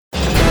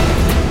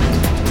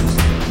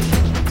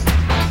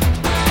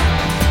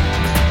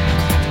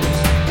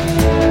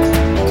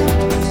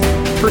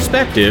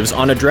perspectives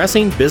on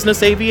addressing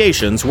business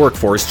aviation's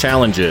workforce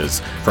challenges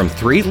from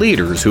 3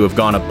 leaders who have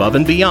gone above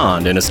and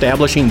beyond in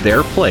establishing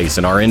their place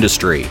in our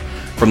industry.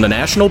 From the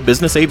National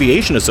Business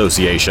Aviation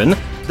Association,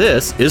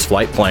 this is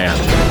Flight Plan.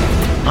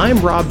 I'm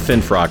Rob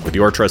Finfrock with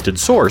your trusted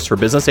source for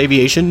business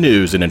aviation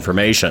news and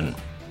information.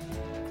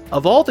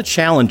 Of all the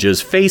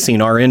challenges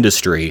facing our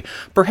industry,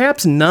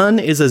 perhaps none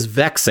is as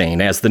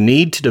vexing as the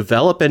need to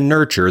develop and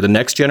nurture the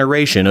next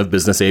generation of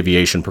business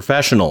aviation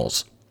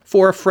professionals.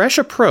 For a fresh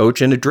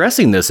approach in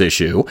addressing this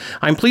issue,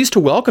 I'm pleased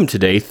to welcome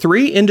today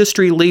 3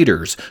 industry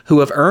leaders who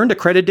have earned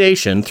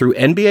accreditation through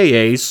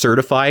NBAA's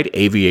Certified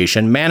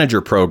Aviation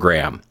Manager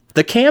Program.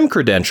 The CAM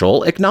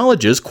credential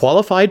acknowledges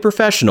qualified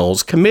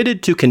professionals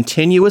committed to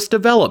continuous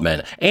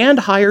development and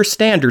higher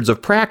standards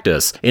of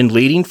practice in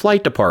leading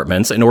flight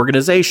departments and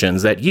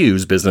organizations that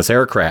use business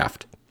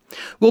aircraft.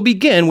 We'll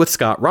begin with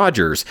Scott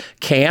Rogers,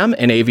 CAM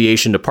and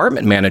Aviation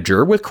Department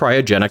Manager with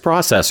Cryogenic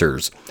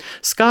Processors.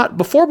 Scott,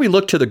 before we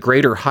look to the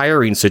greater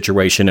hiring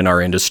situation in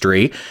our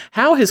industry,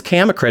 how has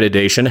CAM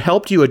accreditation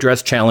helped you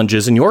address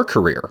challenges in your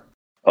career?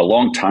 A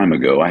long time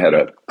ago, I had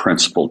a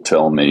principal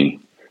tell me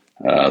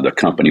the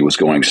company was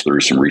going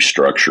through some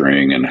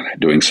restructuring and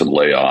doing some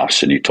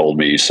layoffs. And he told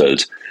me, he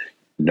says,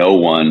 no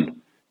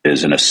one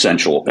is an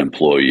essential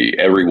employee.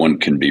 Everyone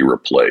can be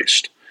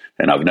replaced.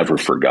 And I've never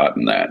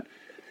forgotten that.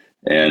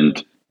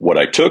 And what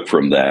I took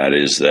from that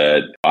is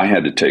that I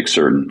had to take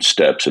certain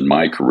steps in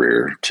my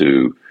career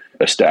to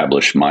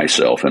establish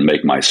myself and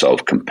make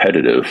myself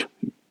competitive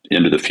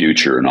into the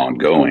future and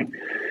ongoing.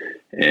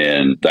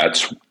 And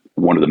that's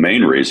one of the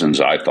main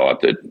reasons I thought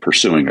that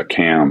pursuing a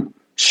CAM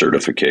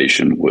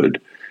certification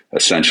would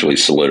essentially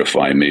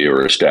solidify me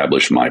or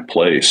establish my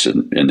place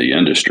in the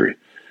industry.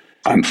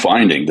 I'm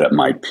finding that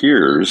my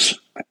peers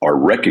are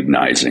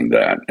recognizing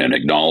that and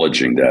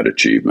acknowledging that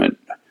achievement,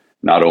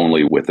 not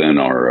only within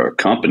our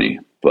company,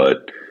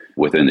 but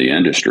within the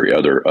industry.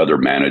 Other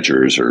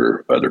managers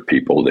or other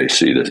people, they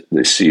see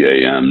the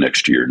CAM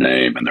next to your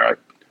name and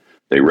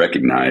they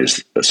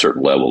recognize a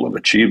certain level of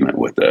achievement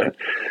with that.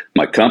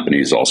 My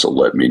companies also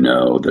let me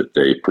know that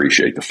they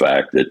appreciate the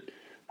fact that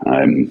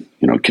I'm,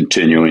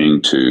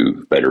 continuing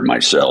to better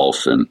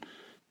myself and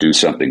do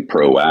something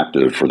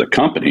proactive for the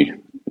company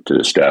to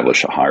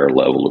establish a higher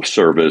level of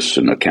service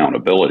and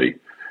accountability.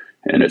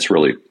 And it's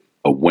really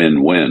a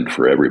win-win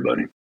for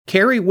everybody.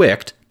 Carrie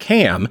Wicht,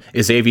 CAM,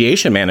 is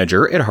Aviation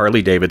Manager at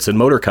Harley-Davidson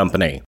Motor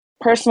Company.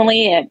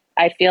 Personally,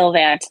 I feel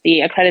that the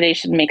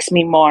accreditation makes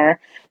me more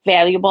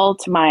valuable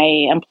to my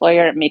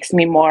employer. It makes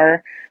me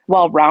more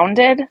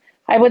well-rounded.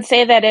 I would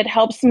say that it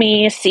helps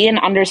me see and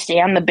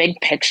understand the big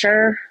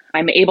picture.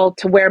 I'm able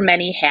to wear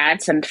many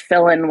hats and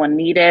fill in when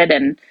needed,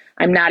 and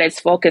I'm not as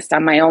focused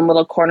on my own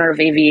little corner of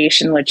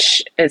aviation,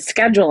 which is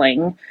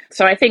scheduling.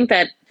 So I think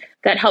that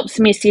helps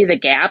me see the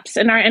gaps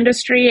in our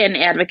industry and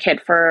advocate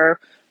for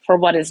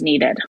what is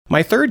needed.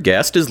 My third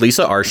guest is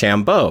Lisa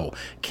Archambault,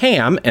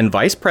 CAM and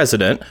Vice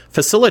President,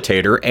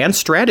 Facilitator, and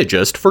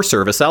Strategist for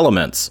Service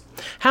Elements.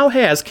 How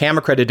has CAM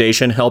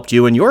accreditation helped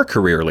you in your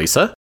career,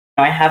 Lisa?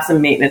 I have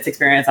some maintenance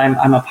experience.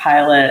 I'm a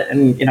pilot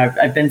and,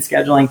 I've been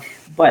scheduling,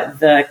 but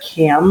the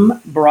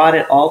CAM brought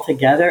it all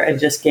together and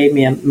just gave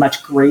me a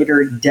much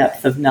greater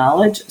depth of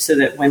knowledge so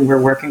that when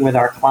we're working with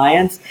our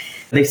clients,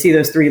 they see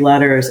those 3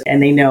 letters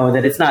and they know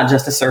that it's not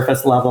just a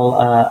surface level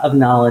of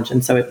knowledge.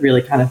 And so it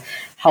really kind of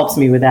helps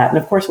me with that. And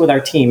of course, with our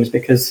teams,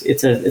 because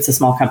it's a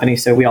small company,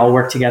 so we all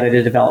work together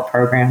to develop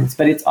programs.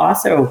 But it's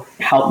also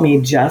helped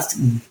me just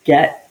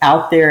get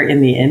out there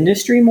in the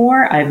industry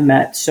more. I've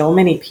met so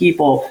many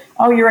people,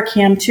 oh, you're a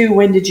CAM too,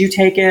 when did you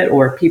take it?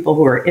 Or people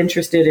who are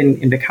interested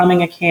in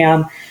becoming a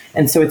CAM.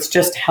 And so it's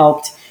just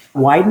helped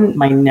widen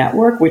my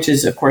network, which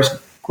is, of course,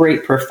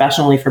 great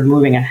professionally for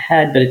moving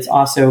ahead, but it's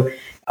also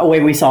a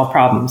way we solve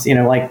problems,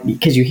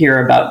 because you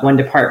hear about one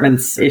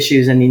department's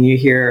issues and then you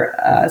hear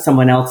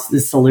someone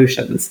else's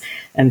solutions.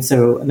 And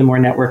so the more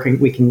networking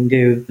we can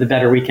do, the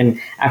better we can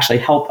actually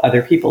help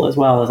other people as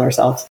well as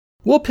ourselves.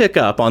 We'll pick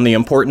up on the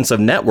importance of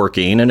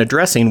networking and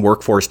addressing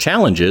workforce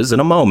challenges in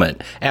a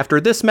moment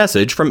after this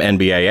message from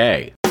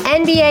NBAA.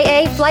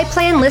 NBAA Flight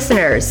Plan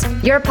listeners,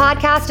 your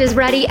podcast is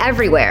ready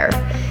everywhere.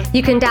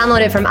 You can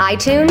download it from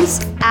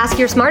iTunes, ask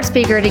your smart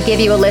speaker to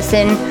give you a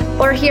listen,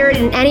 or hear it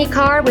in any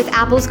car with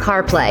Apple's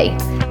CarPlay.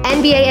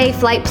 NBAA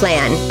Flight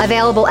Plan,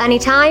 available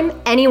anytime,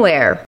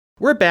 anywhere.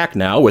 We're back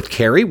now with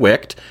Carrie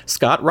Wicht,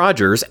 Scott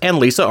Rogers, and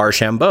Lisa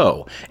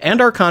Archambault,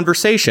 and our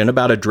conversation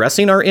about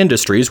addressing our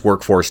industry's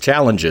workforce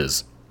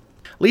challenges.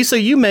 Lisa,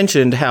 you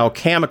mentioned how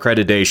CAM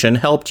accreditation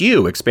helped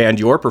you expand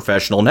your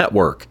professional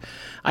network.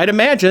 I'd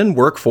imagine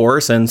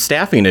workforce and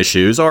staffing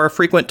issues are a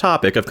frequent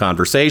topic of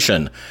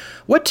conversation.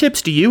 What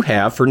tips do you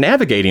have for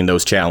navigating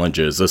those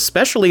challenges,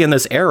 especially in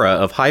this era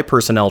of high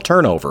personnel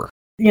turnover?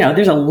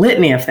 There's a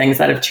litany of things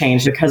that have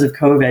changed because of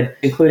COVID,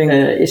 including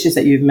the issues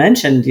that you've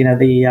mentioned,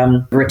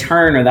 the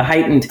return or the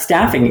heightened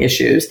staffing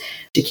issues.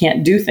 You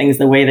can't do things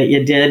the way that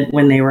you did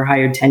when they were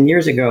hired 10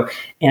 years ago.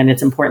 And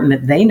it's important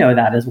that they know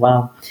that as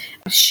well.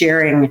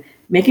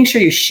 Making sure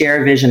you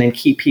share vision and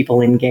keep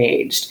people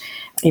engaged.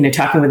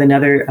 Talking with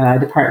another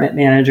department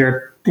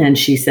manager And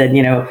she said,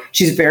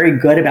 she's very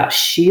good about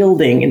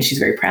shielding, and she's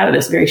very proud of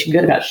this, very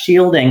good about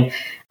shielding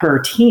her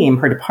team,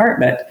 her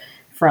department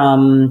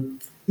from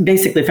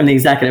basically from the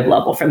executive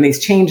level, from these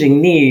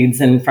changing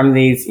needs and from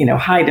these,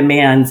 high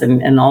demands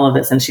and all of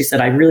this. And she said,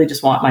 I really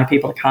just want my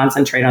people to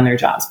concentrate on their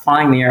jobs,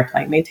 flying the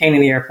airplane,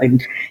 maintaining the airplane,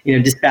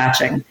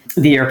 dispatching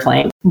the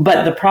airplane.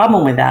 But the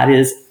problem with that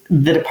is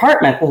the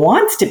department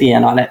wants to be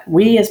in on it.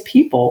 We as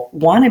people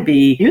want to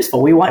be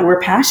useful. We're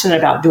passionate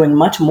about doing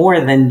much more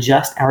than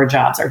just our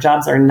jobs. Our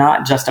jobs are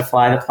not just to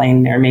fly the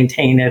plane or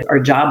maintain it. Our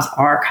jobs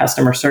are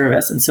customer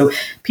service. And so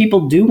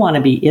people do want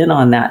to be in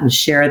on that and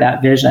share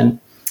that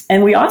vision.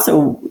 And we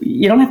also,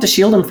 you don't have to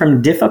shield them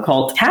from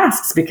difficult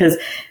tasks because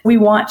we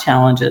want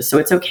challenges. So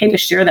it's okay to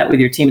share that with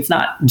your team. It's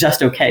not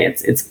just okay.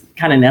 It's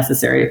kind of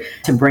necessary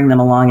to bring them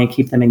along and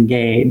keep them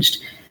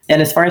engaged.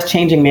 And as far as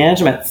changing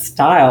management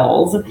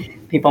styles,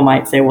 people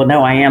might say, well,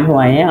 no, I am who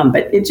I am.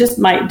 But it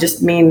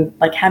might mean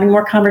like having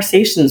more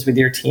conversations with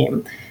your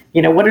team.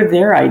 What are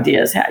their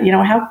ideas?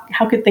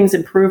 How could things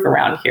improve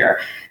around here?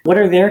 What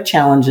are their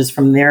challenges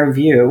from their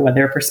view or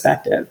their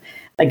perspective?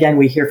 Again,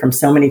 we hear from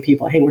so many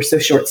people, hey, we're so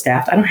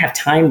short-staffed. I don't have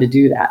time to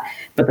do that.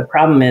 But the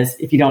problem is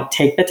if you don't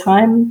take the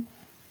time,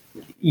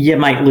 you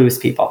might lose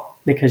people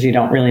because you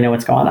don't really know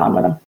what's going on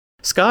with them.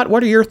 Scott,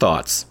 what are your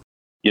thoughts?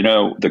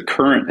 The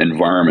current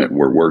environment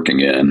we're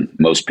working in,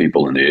 most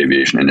people in the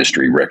aviation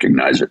industry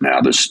recognize it now.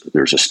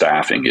 There's a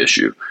staffing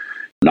issue,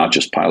 not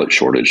just pilot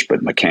shortage,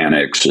 but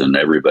mechanics and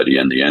everybody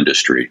in the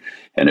industry.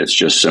 And it's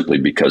just simply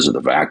because of the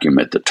vacuum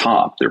at the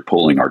top. They're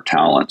pulling our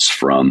talents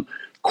from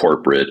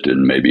corporate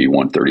and maybe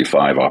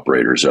 135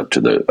 operators up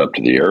to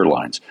the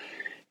airlines.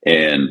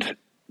 And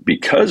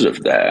because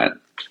of that,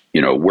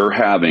 we're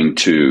having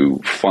to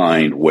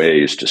find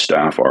ways to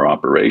staff our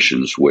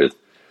operations with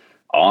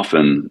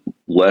often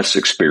less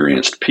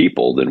experienced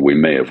people than we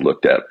may have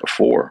looked at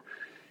before.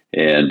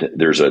 And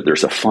there's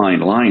a fine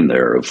line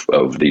there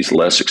of these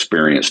less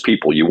experienced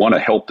people. You want to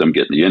help them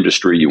get in the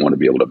industry. You want to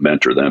be able to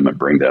mentor them and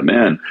bring them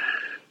in.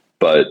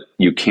 But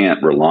you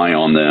can't rely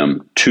on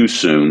them too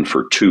soon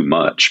for too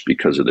much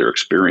because of their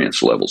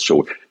experience level.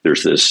 So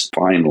there's this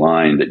fine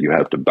line that you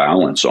have to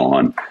balance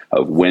on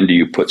of when do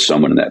you put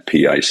someone in that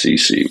PIC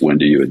seat? When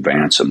do you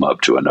advance them up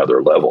to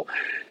another level?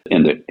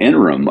 In the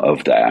interim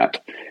of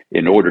that,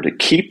 in order to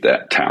keep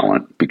that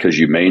talent, because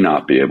you may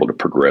not be able to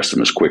progress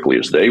them as quickly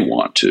as they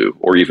want to,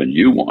 or even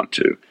you want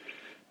to,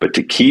 but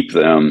to keep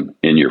them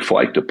in your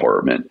flight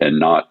department and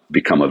not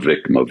become a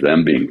victim of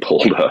them being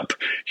pulled up,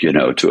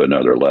 to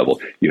another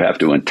level, you have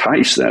to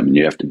entice them and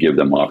you have to give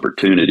them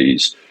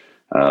opportunities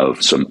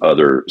of some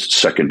other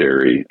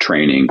secondary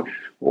training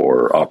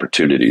or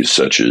opportunities,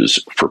 such as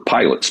for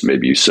pilots.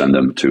 Maybe you send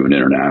them to an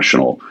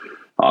international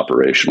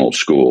operational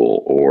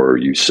school, or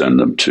you send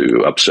them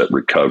to upset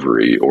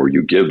recovery, or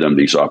you give them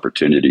these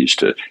opportunities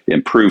to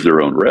improve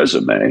their own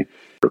resume.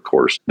 Of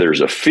course,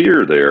 there's a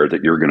fear there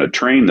that you're going to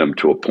train them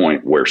to a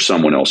point where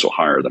someone else will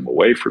hire them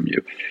away from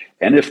you.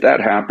 And if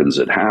that happens,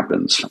 it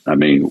happens. I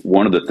mean,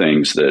 one of the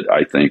things that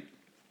I think,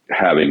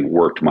 having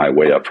worked my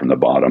way up from the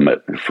bottom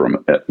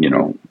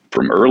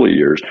from early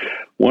years,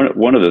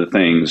 one of the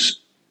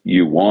things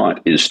you want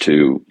is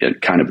to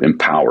kind of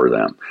empower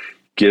them,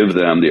 give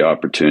them the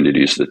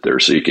opportunities that they're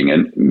seeking.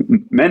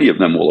 And many of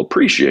them will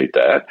appreciate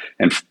that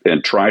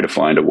and try to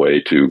find a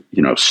way to,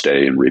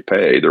 stay and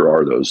repay. There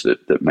are those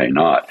that may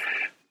not.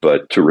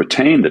 But to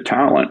retain the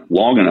talent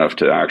long enough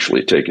to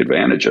actually take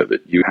advantage of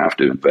it, you have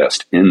to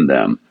invest in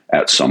them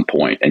at some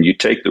point. And you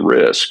take the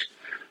risk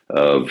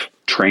of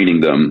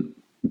training them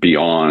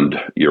beyond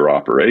your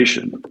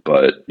operation,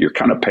 but you're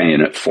kind of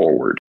paying it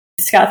forward.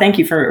 Scott, thank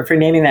you for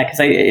naming that, because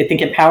I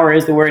think empower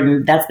is the word,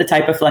 and that's the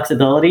type of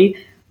flexibility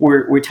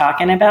we're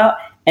talking about.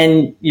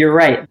 And you're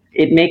right.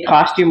 It may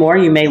cost you more.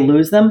 You may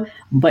lose them,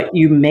 but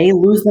you may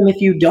lose them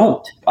if you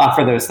don't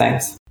offer those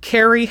things.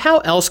 Carrie, how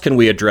else can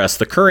we address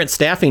the current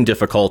staffing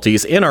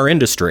difficulties in our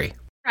industry?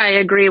 I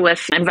agree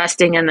with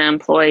investing in the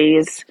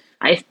employees.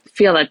 I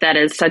feel that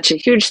is such a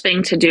huge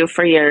thing to do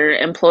for your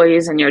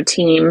employees and your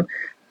team.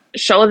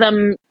 Show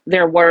them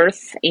their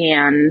worth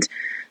and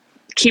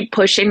keep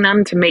pushing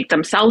them to make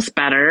themselves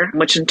better,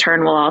 which in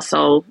turn will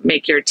also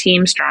make your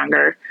team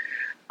stronger.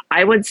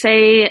 I would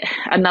say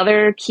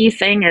another key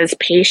thing is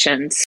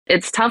patience.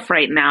 It's tough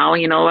right now.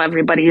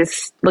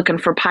 Everybody's looking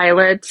for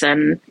pilots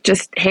and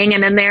just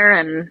hanging in there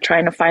and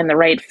trying to find the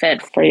right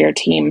fit for your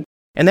team.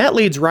 And that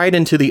leads right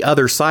into the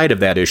other side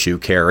of that issue,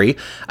 Carrie,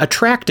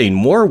 attracting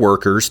more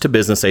workers to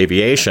business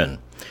aviation.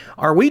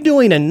 Are we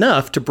doing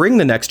enough to bring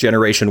the next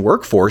generation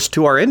workforce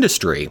to our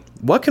industry?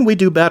 What can we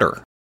do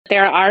better?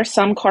 There are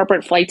some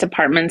corporate flight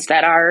departments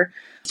that are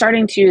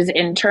starting to use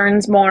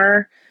interns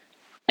more.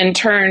 In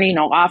turn,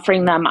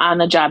 offering them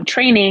on-the-job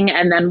training,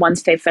 and then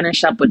once they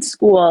finish up with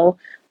school,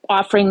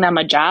 offering them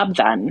a job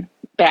then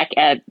back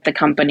at the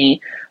company.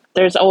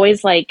 There's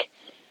always a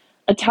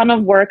ton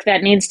of work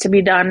that needs to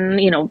be done,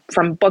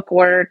 from book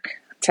work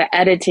to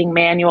editing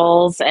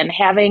manuals, and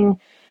having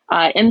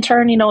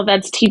intern,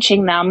 that's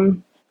teaching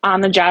them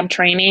on-the-job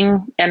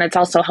training, and it's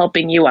also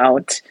helping you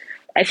out.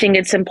 I think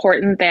it's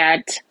important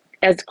that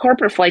as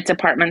corporate flight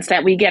departments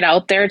that we get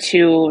out there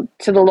to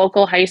the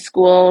local high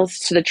schools,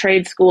 to the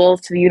trade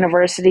schools, to the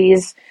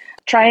universities,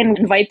 try and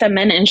invite them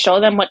in and show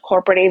them what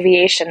corporate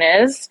aviation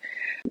is.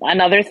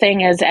 Another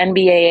thing is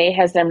NBAA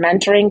has their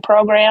mentoring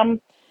program.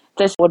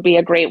 This would be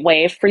a great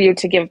way for you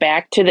to give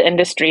back to the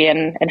industry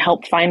and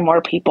help find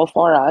more people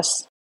for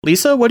us.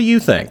 Lisa, what do you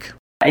think?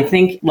 I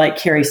think, like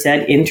Carrie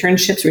said,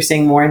 internships, we're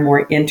seeing more and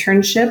more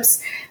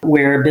internships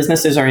where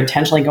businesses are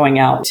intentionally going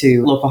out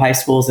to local high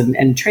schools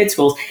and trade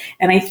schools.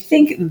 And I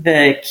think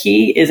the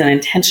key is an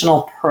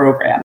intentional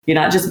program. You're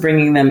not just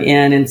bringing them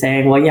in and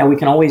saying, well, yeah, we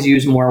can always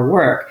use more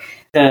work.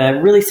 The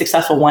really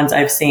successful ones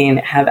I've seen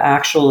have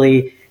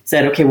actually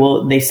said, okay,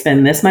 well, they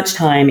spend this much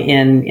time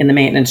in the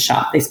maintenance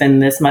shop. They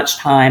spend this much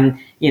time,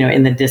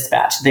 in the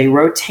dispatch. They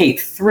rotate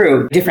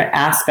through different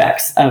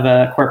aspects of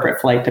a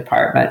corporate flight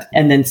department.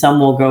 And then some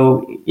will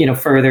go,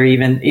 further,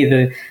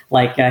 either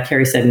like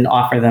Carrie said, and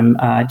offer them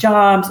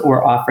jobs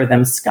or offer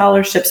them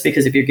scholarships.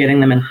 Because if you're getting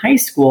them in high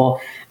school,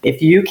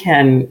 if you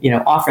can,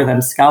 offer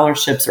them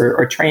scholarships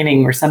or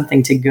training or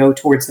something to go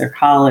towards their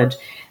college,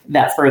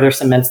 that further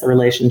cements the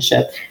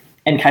relationship.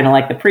 And kind of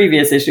like the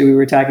previous issue we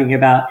were talking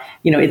about,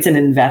 it's an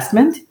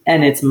investment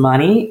and it's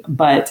money,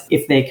 but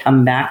if they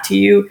come back to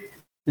you,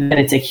 then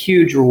it's a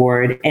huge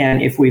reward.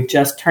 And if we've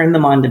just turned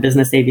them on to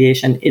business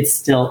aviation, it's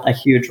still a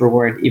huge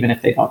reward, even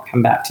if they don't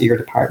come back to your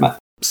department.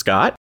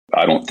 Scott?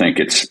 I don't think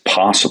it's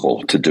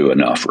possible to do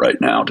enough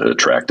right now to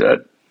attract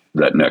that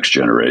next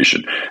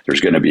generation. There's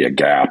going to be a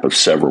gap of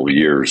several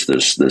years,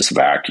 this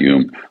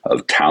vacuum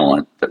of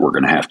talent that we're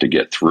going to have to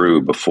get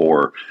through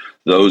before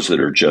those that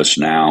are just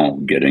now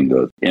getting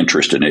the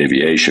interest in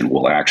aviation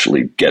will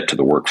actually get to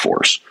the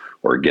workforce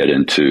or get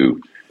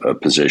into a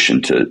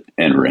position to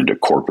enter into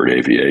corporate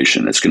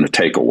aviation. It's going to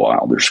take a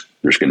while. There's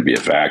going to be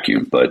a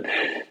vacuum, but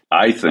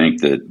I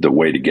think that the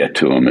way to get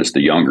to them is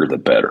the younger, the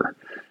better.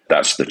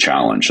 That's the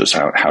challenge, is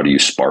how do you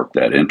spark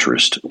that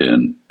interest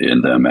in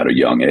them at a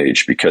young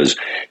age? Because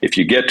if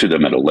you get to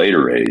them at a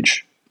later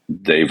age,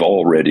 they've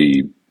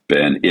already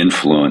been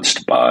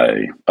influenced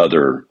by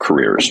other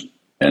careers,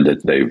 and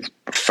that they've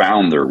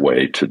found their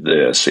way to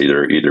this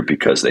either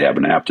because they have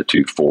an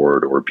aptitude for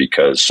it or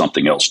because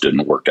something else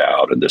didn't work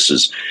out. And this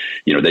is,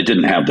 they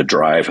didn't have the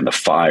drive and the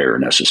fire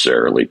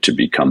necessarily to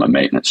become a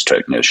maintenance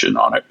technician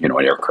on it, an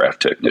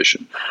aircraft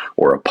technician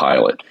or a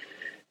pilot.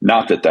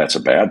 Not that that's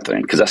a bad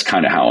thing, because that's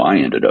kind of how I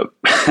ended up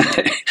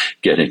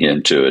getting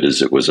into it.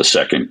 Is it was a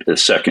second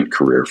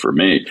career for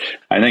me.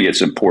 I think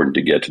it's important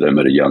to get to them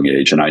at a young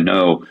age, and I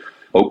know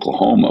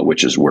Oklahoma,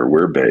 which is where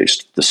we're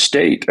based, the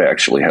state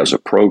actually has a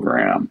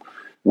program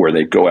where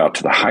they go out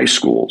to the high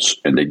schools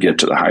and they get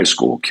to the high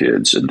school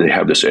kids, and they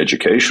have this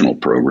educational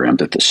program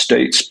that the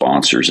state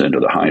sponsors into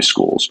the high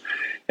schools.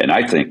 And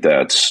I think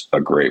that's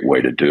a great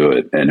way to do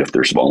it. And if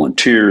there's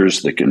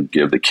volunteers that can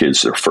give the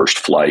kids their first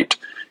flight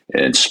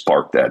and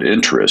spark that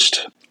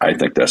interest, I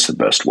think that's the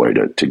best way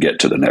to get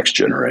to the next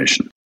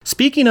generation.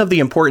 Speaking of the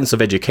importance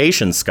of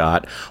education,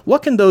 Scott,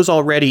 what can those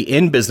already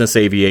in business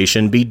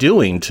aviation be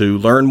doing to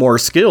learn more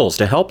skills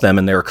to help them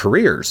in their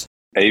careers?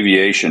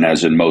 Aviation,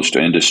 as in most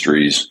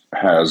industries,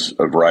 has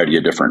a variety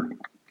of different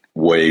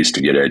ways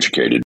to get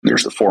educated.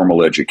 There's the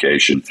formal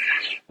education,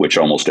 which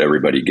almost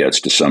everybody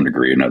gets to some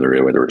degree or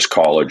another, whether it's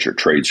college or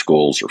trade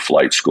schools or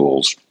flight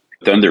schools.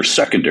 Then there's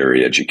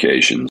secondary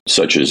education,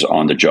 such as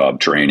on-the-job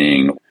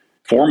training.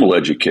 Formal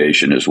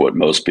education is what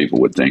most people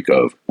would think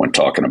of when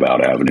talking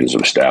about avenues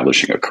of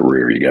establishing a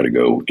career. You got to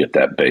go get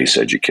that base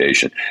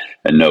education.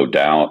 And no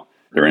doubt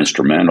they're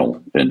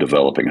instrumental in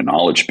developing a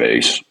knowledge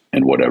base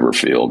in whatever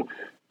field,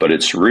 but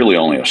it's really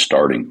only a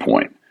starting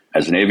point.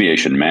 As an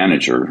aviation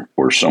manager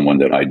or someone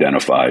that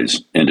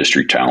identifies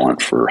industry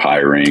talent for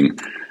hiring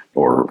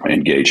or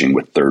engaging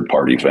with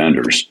third-party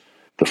vendors,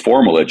 the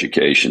formal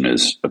education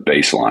is a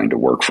baseline to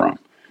work from.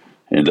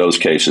 In those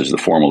cases, the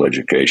formal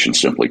education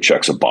simply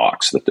checks a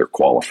box that they're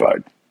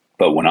qualified.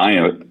 But when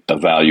I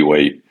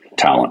evaluate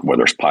talent,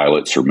 whether it's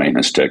pilots or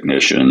maintenance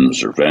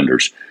technicians or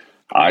vendors,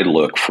 I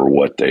look for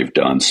what they've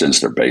done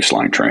since their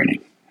baseline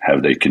training.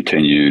 Have they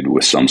continued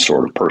with some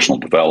sort of personal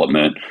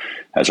development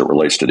as it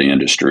relates to the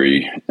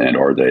industry? And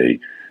are they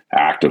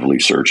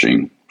actively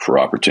searching for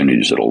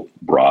opportunities that'll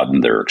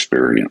broaden their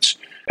experience?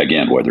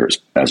 Again, whether it's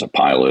as a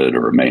pilot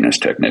or a maintenance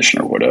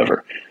technician or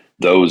whatever,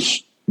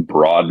 those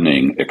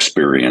broadening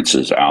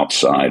experiences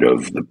outside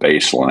of the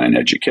baseline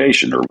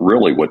education are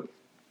really what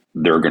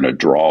they're going to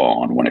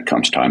draw on when it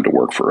comes time to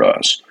work for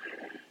us.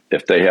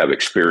 If they have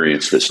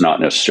experience that's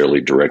not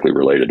necessarily directly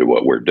related to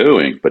what we're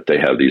doing, but they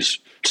have these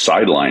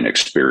sideline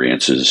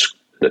experiences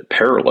that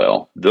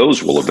parallel,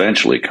 those will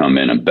eventually come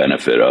in and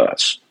benefit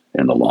us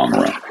in the long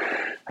run.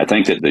 I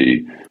think that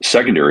the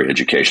secondary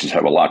educations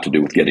have a lot to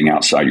do with getting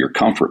outside your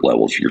comfort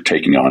levels. You're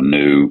taking on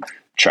new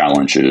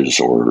challenges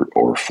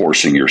or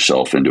forcing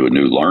yourself into a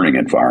new learning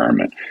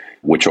environment,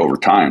 which over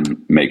time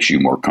makes you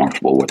more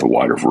comfortable with a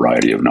wider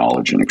variety of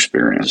knowledge and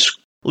experience.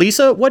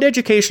 Lisa, what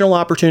educational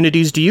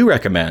opportunities do you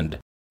recommend?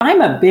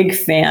 I'm a big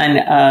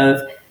fan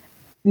of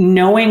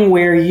knowing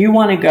where you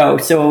want to go.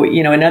 So,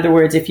 in other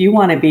words, if you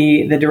want to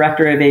be the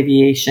director of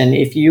aviation,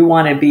 if you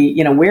want to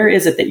be, where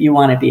is it that you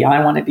want to be?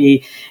 I want to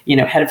be,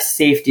 head of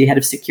safety, head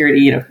of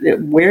security,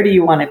 where do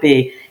you want to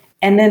be?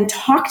 And then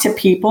talk to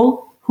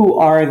people who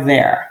are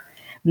there.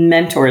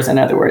 Mentors, in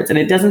other words. And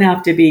it doesn't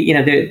have to be,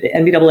 the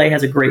NBAA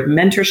has a great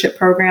mentorship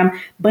program,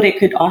 but it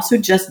could also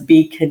just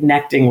be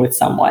connecting with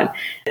someone.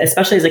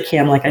 Especially as a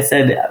CAM, like I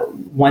said,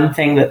 one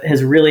thing that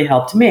has really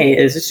helped me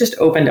is it's just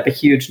opened up a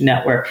huge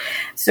network.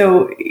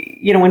 So,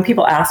 when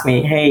people ask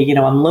me, hey,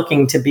 I'm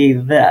looking to be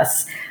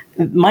this,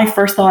 my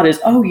first thought is,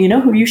 oh, you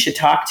know who you should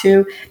talk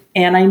to?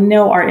 And I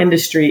know our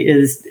industry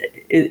is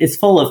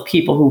full of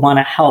people who want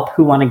to help,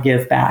 who want to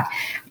give back.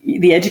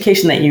 The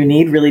education that you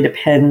need really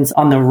depends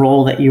on the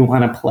role that you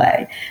want to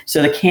play.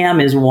 So the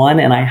CAM is one,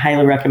 and I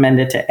highly recommend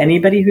it to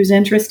anybody who's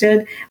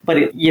interested,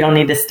 but you don't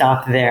need to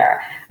stop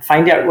there.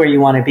 Find out where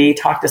you want to be,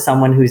 talk to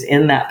someone who's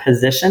in that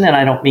position. And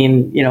I don't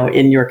mean,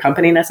 in your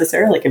company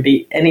necessarily. It could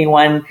be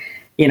anyone,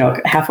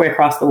 halfway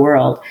across the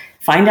world.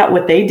 Find out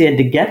what they did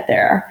to get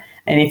there.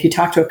 And if you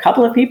talk to a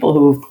couple of people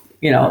who've,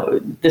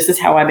 this is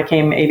how I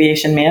became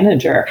aviation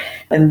manager.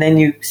 And then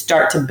you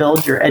start to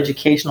build your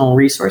educational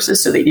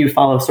resources so that you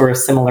follow sort of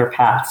similar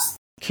paths.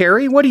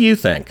 Carrie, what do you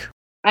think?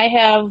 I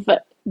have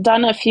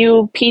done a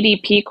few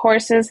PDP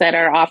courses that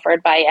are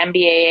offered by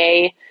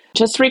NBAA,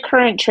 just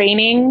recurrent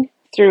training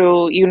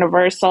through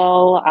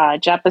Universal,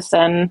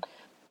 Jeppesen,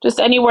 just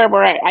anywhere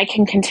where I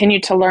can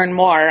continue to learn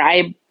more.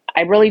 I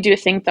really do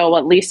think, though,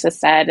 what Lisa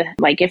said,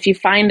 like if you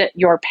find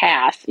your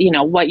path,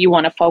 what you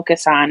want to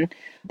focus on,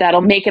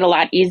 that'll make it a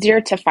lot easier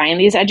to find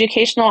these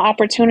educational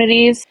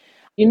opportunities.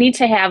 You need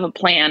to have a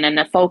plan and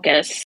a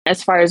focus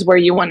as far as where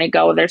you want to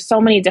go. There's so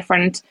many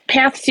different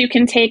paths you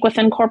can take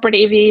within corporate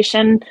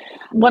aviation.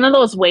 One of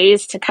those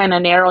ways to kind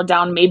of narrow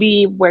down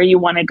maybe where you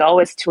want to go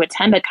is to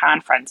attend a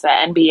conference, the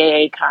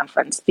NBAA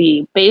conference.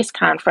 The base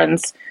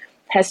conference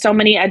has so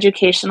many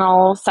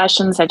educational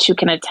sessions that you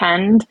can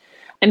attend.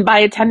 And by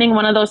attending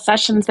one of those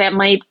sessions, that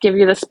might give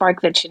you the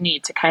spark that you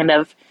need to kind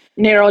of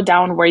narrow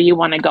down where you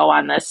want to go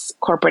on this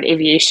corporate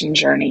aviation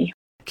journey.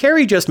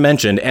 Carrie just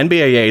mentioned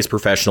NBAA's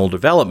professional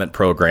development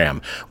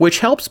program, which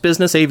helps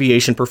business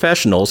aviation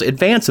professionals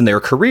advance in their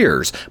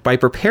careers by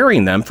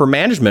preparing them for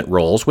management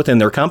roles within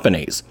their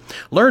companies.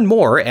 Learn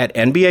more at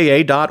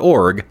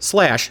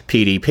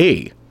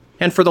nbaa.org/PDP.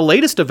 And for the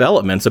latest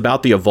developments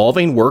about the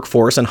evolving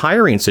workforce and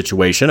hiring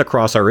situation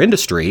across our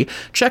industry,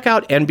 check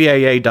out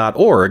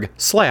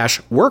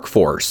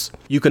nbaa.org/workforce.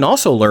 You can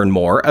also learn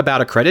more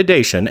about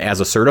accreditation as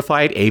a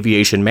certified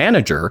aviation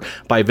manager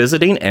by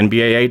visiting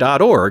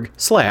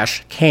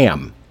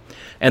nbaa.org/CAM.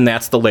 And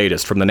that's the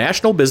latest from the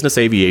National Business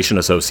Aviation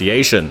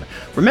Association.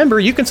 Remember,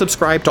 you can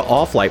subscribe to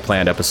all Flight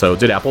Plan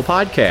episodes at Apple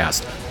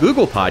Podcasts,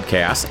 Google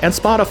Podcasts, and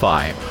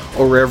Spotify,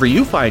 or wherever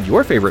you find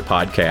your favorite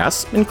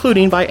podcasts,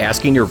 including by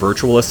asking your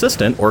virtual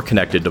assistant or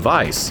connected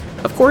device.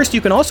 Of course, you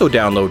can also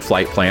download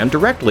Flight Plan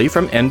directly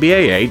from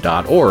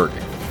nbaa.org.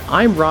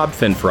 I'm Rob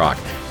Finfrock.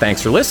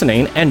 Thanks for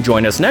listening, and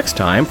join us next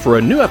time for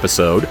a new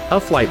episode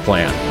of Flight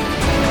Plan.